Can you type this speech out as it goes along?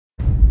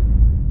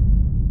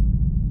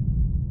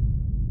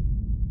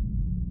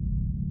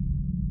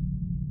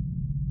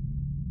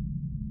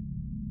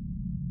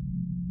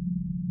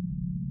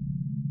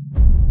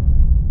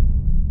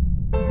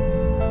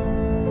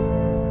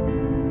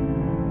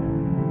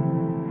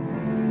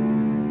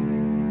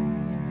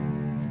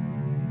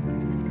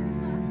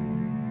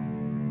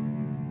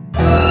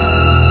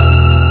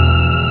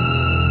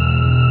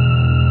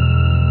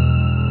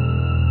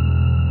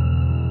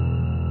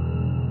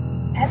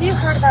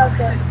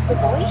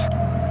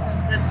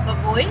The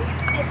Baboi?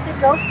 It's a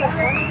ghost that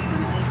haunts this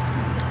place.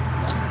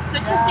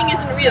 Such a thing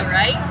isn't real,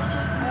 right?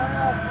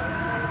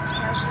 Kind of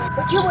scares me.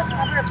 But you would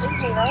never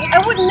leave me, right? I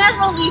would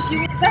never leave you.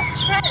 We're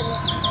best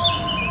friends.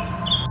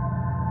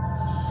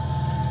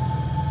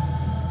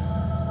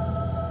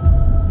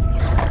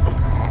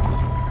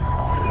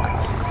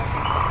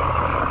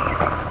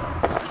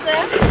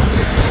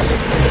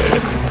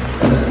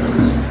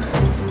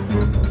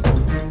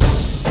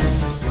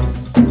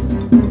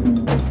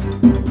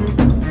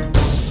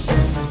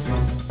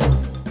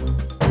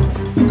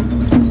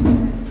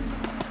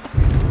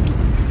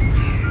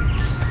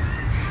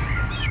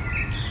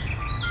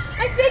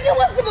 I think it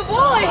was the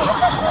Baboi!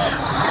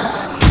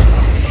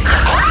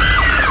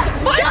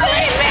 Why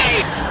leave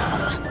me?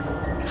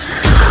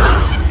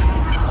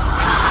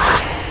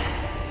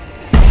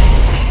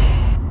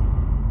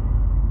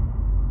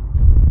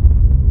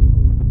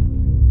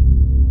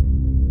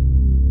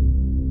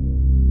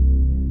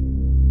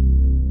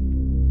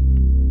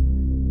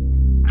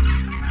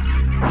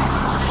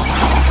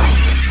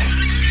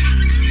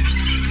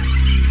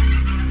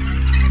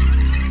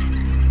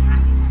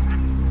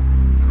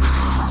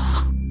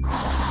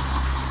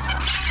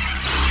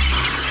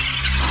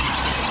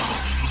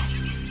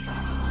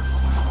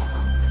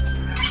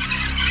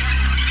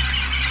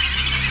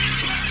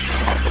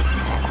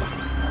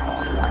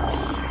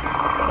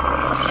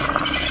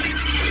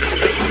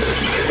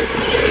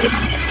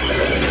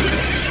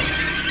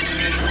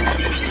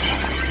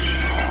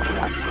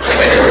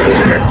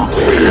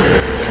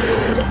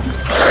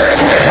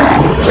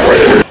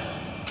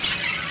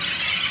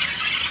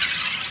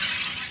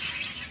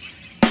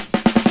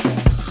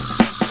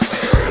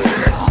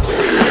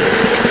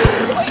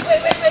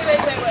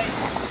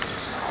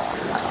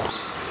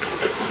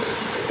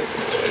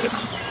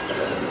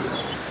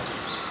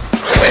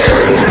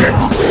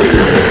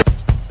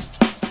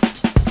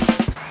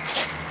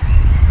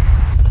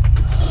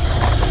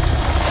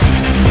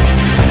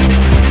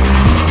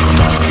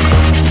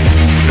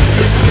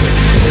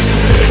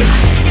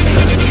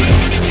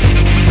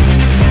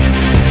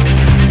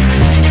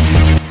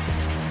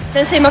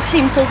 Sensei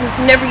Maxime told me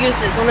to never use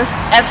this unless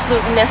it's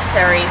absolutely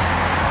necessary.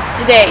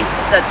 Today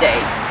is that day.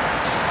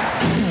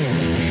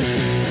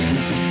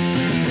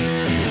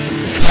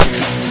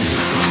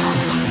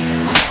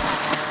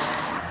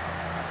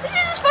 Did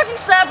you just fucking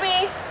slap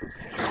me?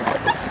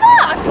 What the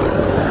fuck?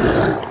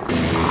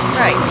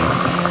 Right.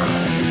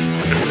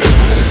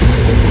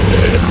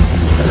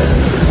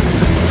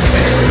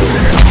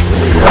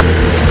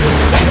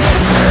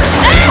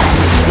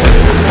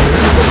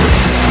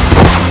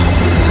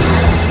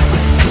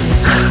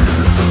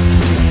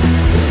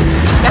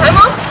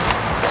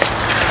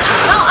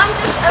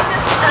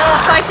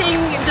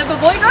 The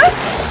Baboi ghost?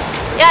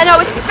 Yeah, no,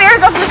 it's the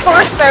spirit of this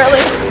forest barely.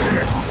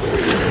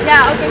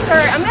 Yeah, okay,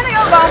 sorry, I'm gonna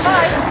go,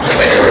 bye.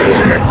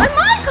 I'm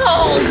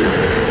Michael!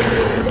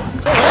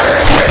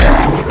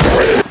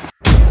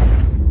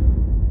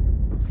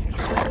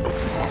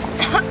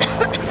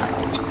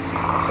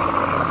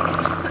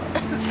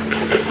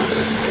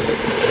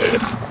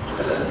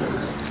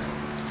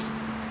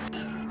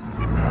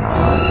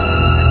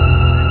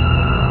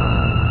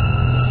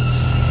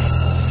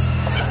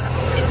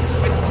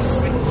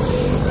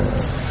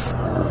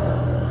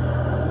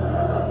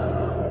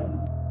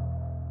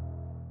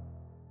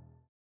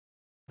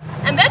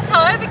 And that's how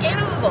I became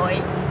a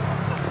Baboi.